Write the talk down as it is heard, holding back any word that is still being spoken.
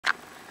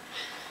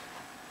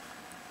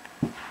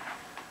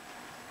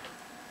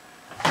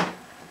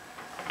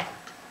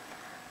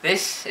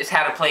This is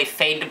how to play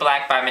Fade to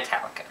Black by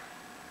Metallica.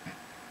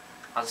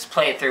 I'll just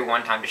play it through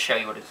one time to show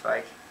you what it's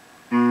like.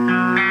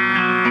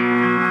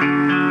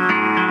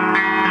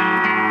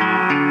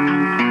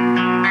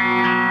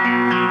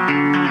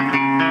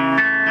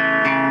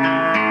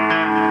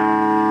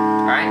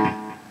 Alright,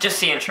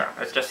 just the intro.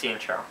 That's just the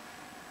intro.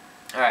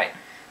 Alright,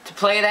 to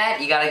play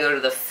that, you gotta go to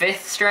the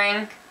 5th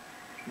string,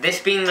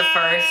 this being the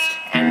 1st,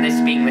 and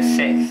this being the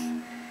 6th.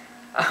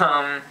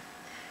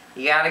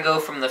 You gotta go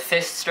from the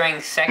 5th string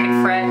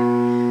 2nd fret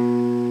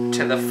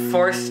to the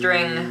 4th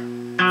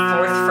string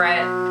 4th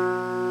fret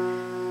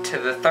to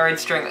the 3rd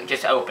string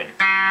just open.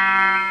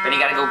 Then you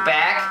gotta go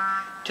back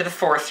to the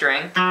 4th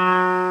string,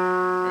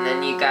 and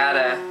then you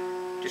gotta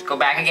just go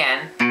back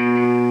again.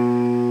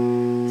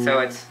 So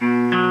it's,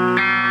 and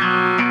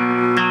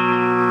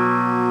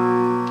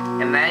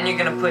then you're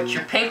gonna put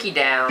your pinky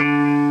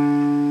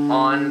down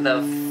on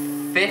the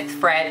 5th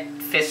fret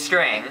 5th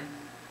string.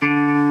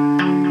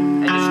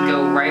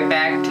 Right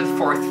back to the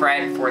 4th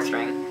fret, 4th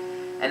string,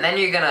 and then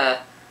you're gonna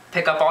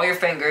pick up all your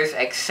fingers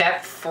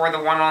except for the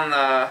one on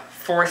the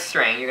 4th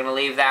string. You're gonna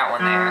leave that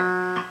one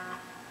there,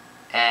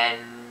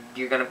 and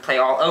you're gonna play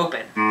all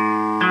open. Then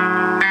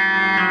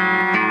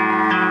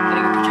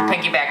you put your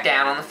pinky back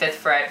down on the 5th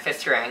fret, 5th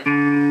string,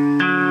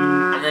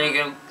 and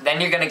then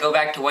you're gonna go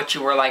back to what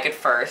you were like at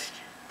first.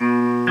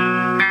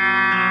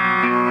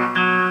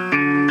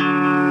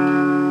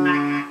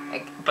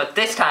 But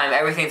this time,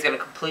 everything's gonna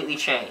completely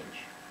change.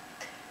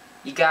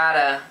 You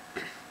gotta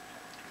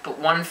put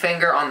one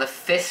finger on the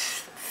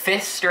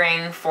 5th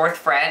string, 4th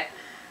fret,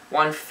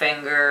 one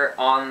finger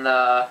on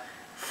the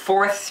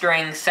 4th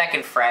string,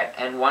 2nd fret,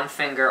 and one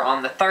finger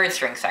on the 3rd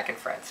string, 2nd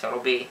fret. So it'll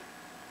be...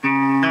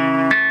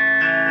 And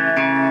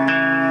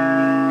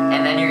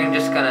then you're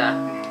just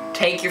gonna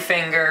take your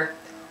finger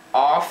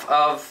off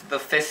of the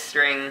 5th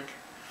string,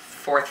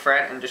 4th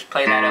fret, and just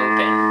play that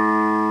open.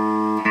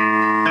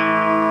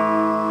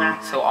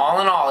 So all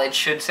in all, it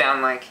should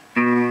sound like...